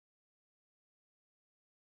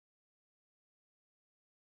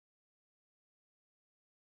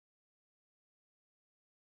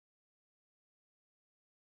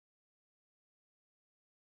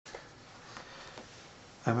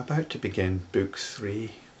I'm about to begin book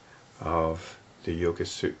 3 of the Yoga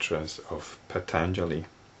Sutras of Patanjali.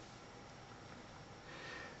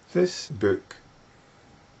 This book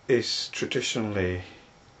is traditionally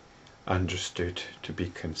understood to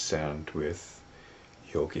be concerned with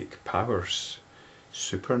yogic powers,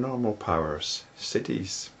 supernormal powers,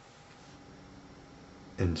 siddhis.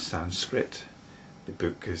 In Sanskrit, the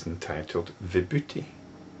book is entitled Vibhuti.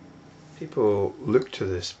 People look to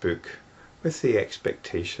this book with the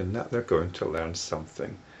expectation that they're going to learn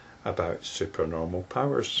something about supernormal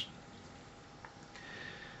powers.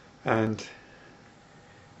 And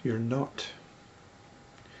you're not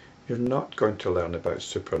going to learn about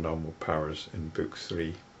supernormal powers in book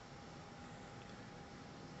 3.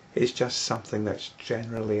 It's just something that's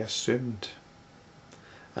generally assumed,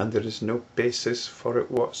 and there is no basis for it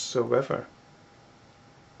whatsoever.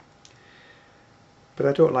 But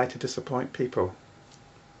I don't like to disappoint people.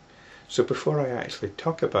 So before I actually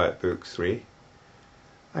talk about book 3,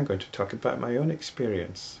 I'm going to talk about my own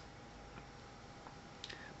experience.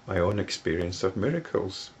 My own experience of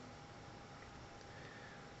miracles,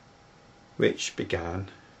 which began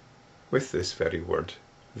with this very word,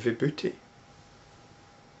 Vibhuti.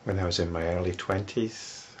 When I was in my early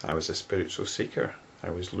 20s, I was a spiritual seeker. I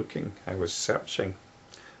was looking, I was searching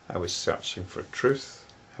for truth.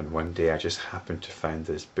 And one day I just happened to find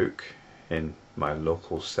this book in my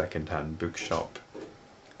local second-hand bookshop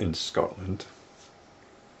in Scotland.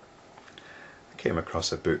 I came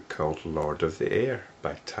across a book called Lord of the Air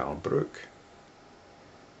by Tal Brooke.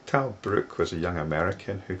 Tal Brooke was a young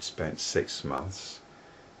American who'd spent 6 months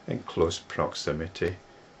in close proximity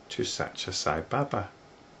to Satya Sai Baba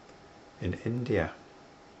in India.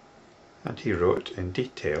 And he wrote in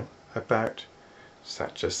detail about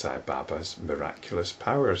Satya Sai Baba's miraculous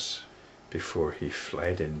powers before he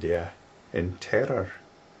fled India in terror,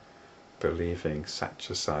 believing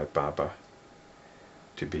Satya Sai Baba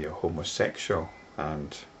to be a homosexual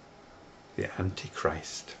and the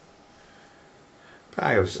Antichrist. But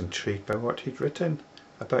I was intrigued by what he'd written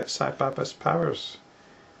about Sai Baba's powers.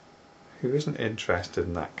 Who isn't interested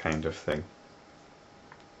in that kind of thing?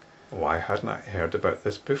 Why hadn't I heard about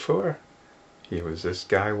this before? He was this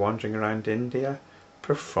guy wandering around India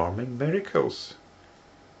performing miracles.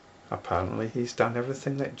 Apparently he's done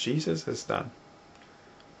everything that Jesus has done.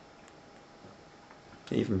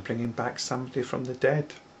 Even bringing back somebody from the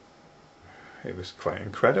dead. It was quite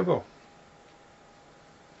incredible.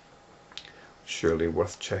 Surely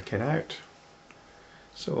worth checking out.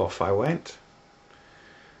 So off I went.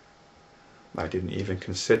 I didn't even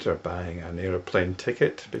consider buying an aeroplane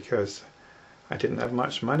ticket because I didn't have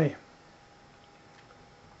much money.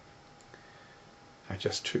 I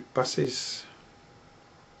just took buses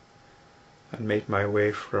and made my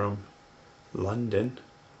way from London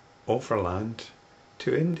overland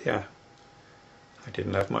to India. I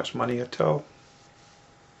didn't have much money at all.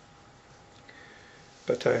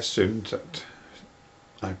 But I assumed that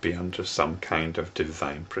I'd be under some kind of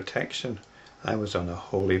divine protection. I was on a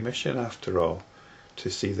holy mission after all, to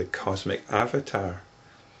see the cosmic avatar.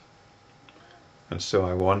 And so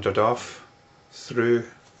I wandered off through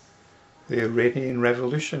the Iranian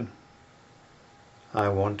Revolution. I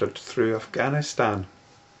wandered through Afghanistan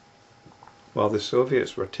while the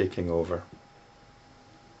Soviets were taking over.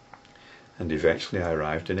 And eventually I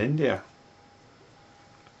arrived in India.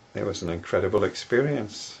 It was an incredible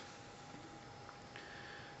experience.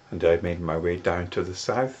 And I made my way down to the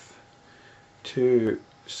south to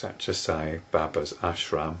Satya Sai Baba's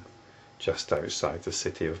ashram just outside the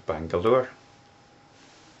city of Bangalore.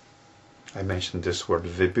 I mentioned this word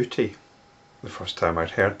Vibhuti. The first time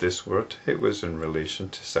I'd heard this word, it was in relation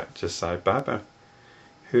to Satya Sai Baba,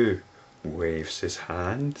 who waves his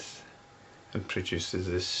hands and produces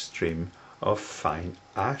this stream of fine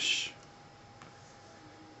ash,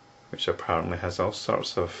 which apparently has all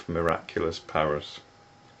sorts of miraculous powers.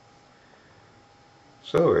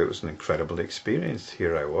 So it was an incredible experience.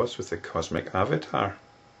 Here I was with the cosmic avatar.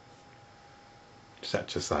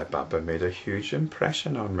 Satya Sai Baba made a huge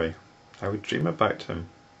impression on me. I would dream about him.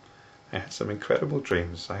 I had some incredible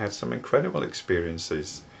dreams. I had some incredible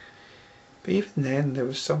experiences. But even then there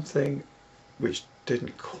was something which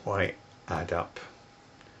didn't quite add up.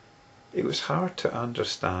 It was hard to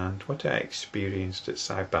understand what I experienced at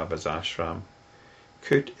Sai Baba's ashram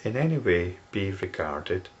could in any way be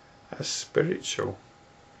regarded as spiritual.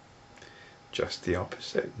 Just the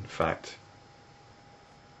opposite, in fact.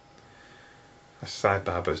 As Sai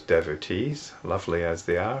Baba's devotees, lovely as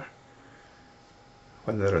they are,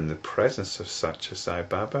 when they're in the presence of Satya Sai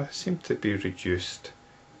Baba, seem to be reduced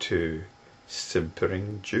to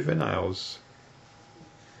simpering juveniles.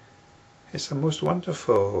 It's a most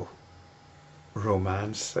wonderful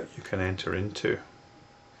romance that you can enter into.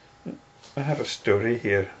 I have a story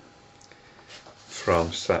here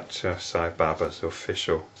from Satya Sai Baba's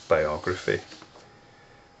official biography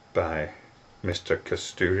by Mr.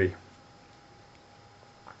 Kasturi.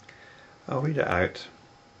 I'll read it out.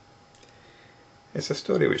 It's a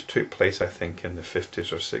story which took place, I think, in the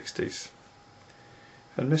 50s or 60s.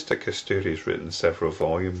 And Mr. Kasturi's written several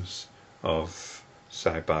volumes of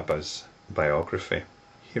Sai Baba's biography.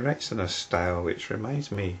 He writes in a style which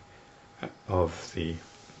reminds me of the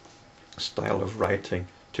style of writing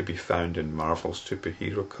to be found in Marvel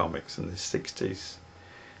superhero comics in the 60s.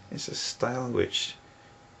 It's a style which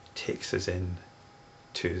takes us in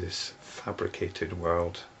to this fabricated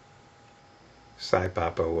world. Sai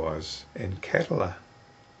Baba was in Kerala.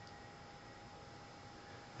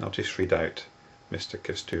 I'll just read out Mr.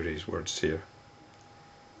 Kasturi's words here.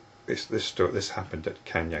 This happened at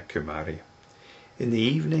Kanyakumari. In the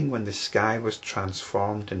evening, when the sky was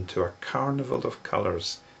transformed into a carnival of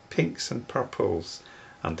colours, pinks and purples,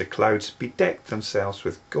 and the clouds bedecked themselves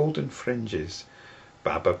with golden fringes,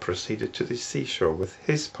 Baba proceeded to the seashore with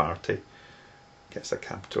his party, gets a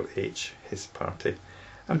capital H, his party,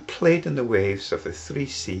 and played in the waves of the three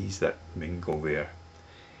seas that mingle there.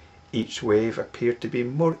 Each wave appeared to be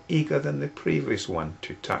more eager than the previous one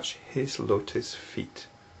to touch his lotus feet,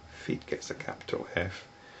 feet gets a capital F,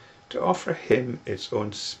 to offer him its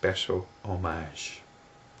own special homage.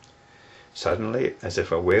 Suddenly, as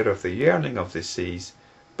if aware of the yearning of the seas,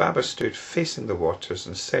 Baba stood facing the waters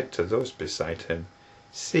and said to those beside him,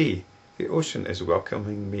 "See, the ocean is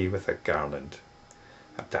welcoming me with a garland."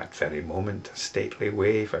 At that very moment, a stately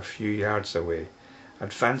wave a few yards away,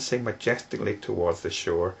 advancing majestically towards the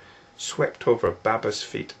shore, swept over Baba's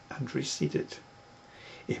feet and receded.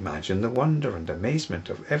 Imagine the wonder and amazement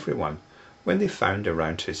of everyone when they found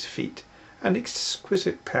around his feet an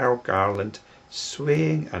exquisite pearl garland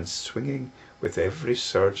swaying and swinging with every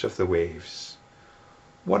surge of the waves.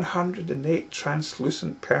 108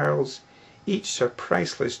 translucent pearls, each a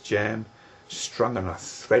priceless gem, strung on a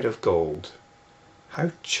thread of gold.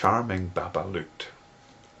 How charming Baba looked.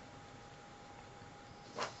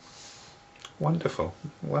 Wonderful,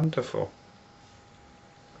 wonderful.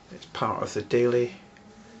 It's part of the daily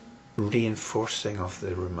reinforcing of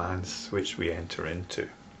the romance which we enter into.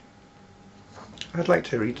 I'd like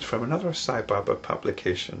to read from another Sai Baba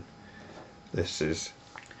publication. This is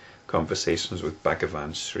Conversations with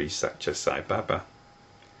Bhagavan Sri Satya Sai Baba.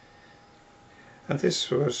 And this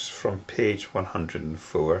was from page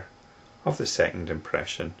 104 of the second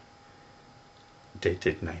impression,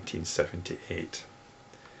 dated 1978.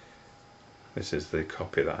 This is the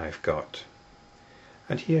copy that I've got.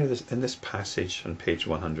 And here in this passage on page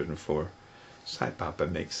 104, Sai Baba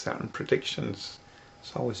makes certain predictions.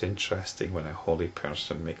 It's always interesting when a holy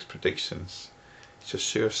person makes predictions. It's a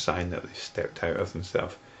sure sign that they've stepped out of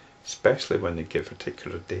themselves, especially when they give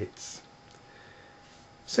particular dates.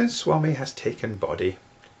 Since Swami has taken body,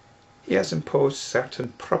 he has imposed certain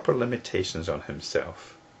proper limitations on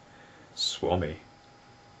himself. Swami,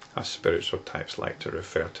 as spiritual types like to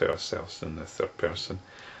refer to ourselves in the third person,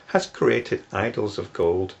 has created idols of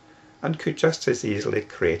gold and could just as easily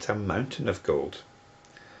create a mountain of gold.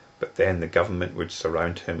 But then the government would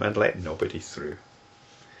surround him and let nobody through.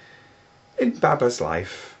 In Baba's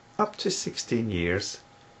life, up to 16 years,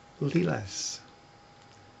 Leelas.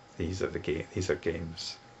 These are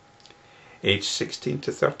games. Age 16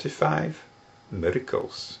 to 35,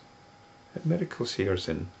 miracles. And miracles here is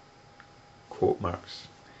in quote marks.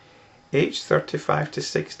 Age 35 to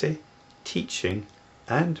 60, teaching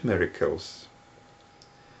and miracles.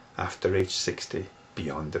 After age 60,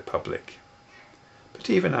 beyond the public. But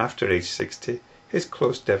even after age 60, his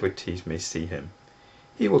close devotees may see him.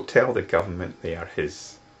 He will tell the government they are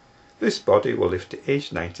his. This body will live to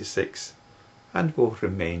age 96 and will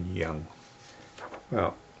remain young.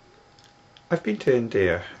 Well, I've been to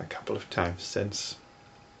India a couple of times since,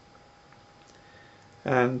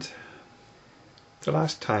 and the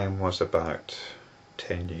last time was about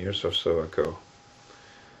 10 years or so ago.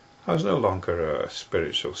 I was no longer a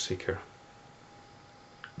spiritual seeker,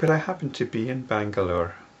 but I happened to be in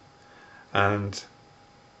Bangalore, and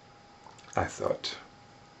I thought,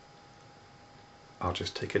 I'll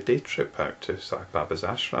just take a day trip out to Sai Baba's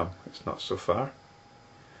ashram. It's not so far.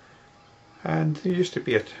 And there used to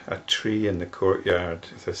be a tree in the courtyard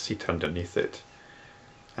with a seat underneath it,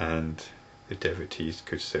 and the devotees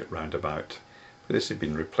could sit round about. But this had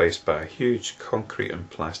been replaced by a huge concrete and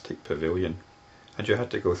plastic pavilion, and you had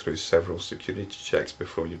to go through several security checks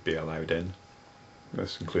before you'd be allowed in.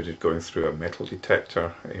 This included going through a metal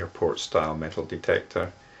detector, airport style metal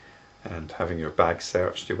detector, and having your bag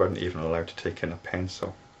searched, you weren't even allowed to take in a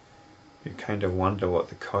pencil. You kind of wonder what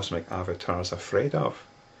the cosmic avatar's afraid of.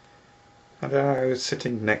 And I was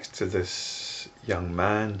sitting next to this young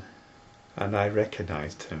man, and I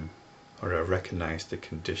recognized him, or I recognized the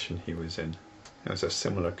condition he was in. It was a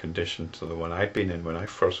similar condition to the one I'd been in when I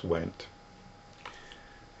first went,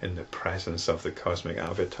 in the presence of the cosmic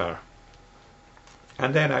avatar.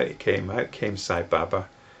 And then out came Sai Baba,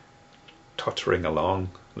 tottering along,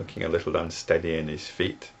 looking a little unsteady in his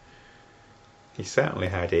feet. He certainly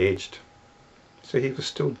had aged, so he was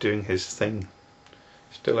still doing his thing,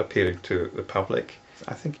 still appearing to the public.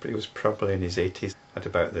 I think he was probably in his 80s at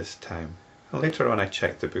about this time. And later on I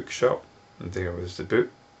checked the bookshop, and there was the book,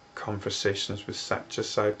 Conversations with Satya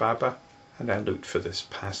Sai Baba, and I looked for this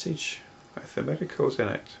passage with the miracles in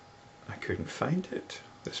it. I couldn't find it.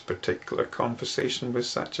 This particular conversation with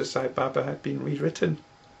Satya Sai Baba had been rewritten.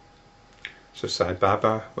 So Sai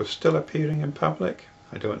Baba was still appearing in public.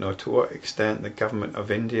 I don't know to what extent the government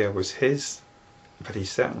of India was his, but he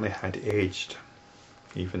certainly had aged,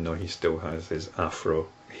 even though he still has his afro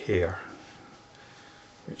hair,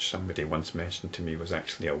 which somebody once mentioned to me was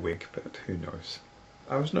actually a wig, but who knows.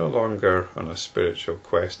 I was no longer on a spiritual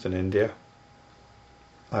quest in India.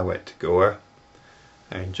 I went to Goa.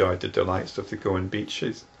 I enjoyed the delights of the Goan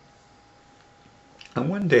beaches. And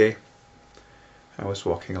one day I was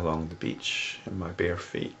walking along the beach in my bare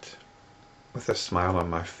feet, with a smile on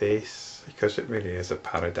my face, because it really is a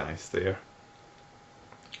paradise there.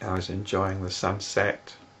 I was enjoying the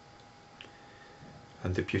sunset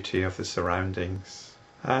and the beauty of the surroundings,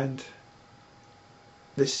 and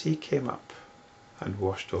the sea came up and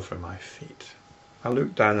washed over my feet. I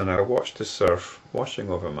looked down and I watched the surf washing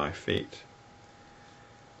over my feet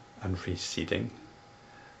and receding,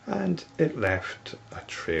 and it left a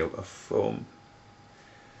trail of foam.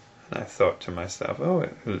 And I thought to myself, oh,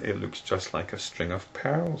 it looks just like a string of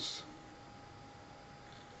pearls.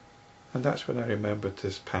 And that's when I remembered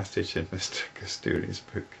this passage in Mr. Kasturi's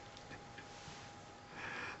book.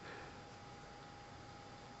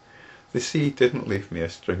 The sea didn't leave me a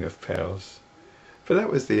string of pearls. But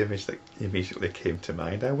that was the image that immediately came to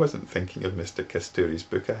mind. I wasn't thinking of Mr. Kasturi's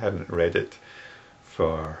book. I hadn't read it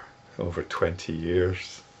for over 20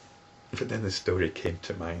 years. But then the story came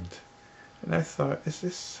to mind. And I thought, is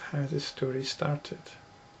this how the story started?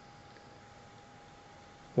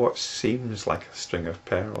 What seems like a string of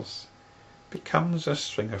pearls becomes a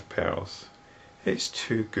string of pearls. It's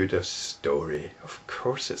too good a story. Of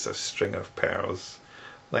course it's a string of pearls.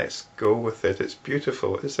 Let's go with it. It's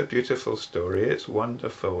beautiful. It's a beautiful story. It's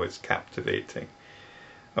wonderful. It's captivating.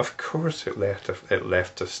 Of course it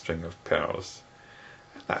left a string of pearls.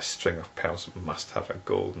 That string of pearls must have a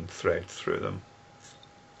golden thread through them.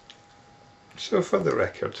 So for the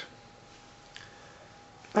record,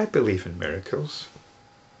 I believe in miracles.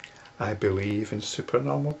 I believe in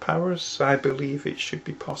supernormal powers. I believe it should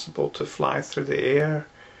be possible to fly through the air.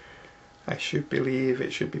 I should believe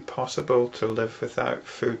it should be possible to live without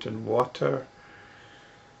food and water.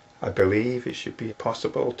 I believe it should be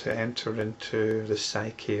possible to enter into the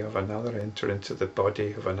psyche of another, enter into the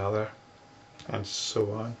body of another, and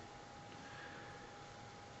so on.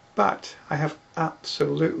 But I have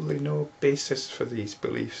absolutely no basis for these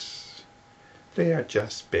beliefs. They are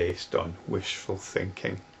just based on wishful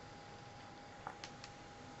thinking.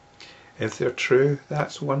 If they're true,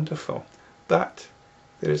 that's wonderful. But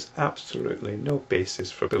there is absolutely no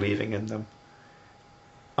basis for believing in them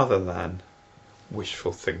other than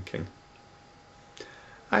wishful thinking.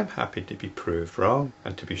 I'm happy to be proved wrong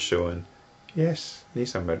and to be shown, yes,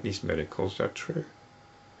 these miracles are true.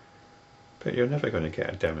 But you're never going to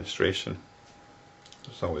get a demonstration.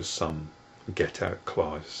 There's always some get-out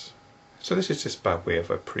clause. So this is just by way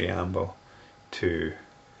of a preamble to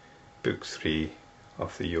Book 3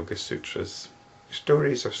 of the Yoga Sutras.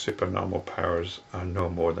 Stories of supernormal powers are no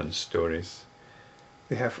more than stories.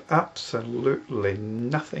 They have absolutely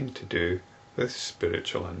nothing to do with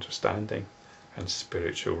spiritual understanding and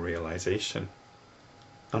spiritual realization.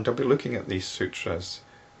 And I'll be looking at these sutras,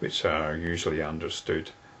 which are usually understood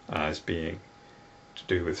as being to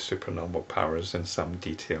do with supernormal powers in some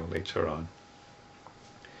detail later on.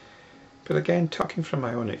 But again, talking from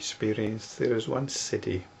my own experience, there is one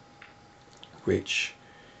siddhi which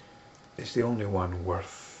is the only one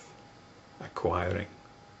worth acquiring.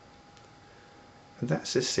 And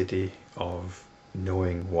that's the siddhi of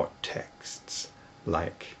knowing what texts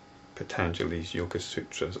like Patanjali's Yoga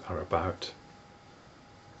Sutras are about.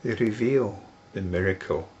 They reveal the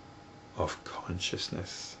miracle of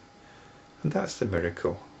consciousness. And that's the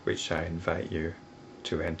miracle which I invite you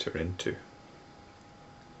to enter into.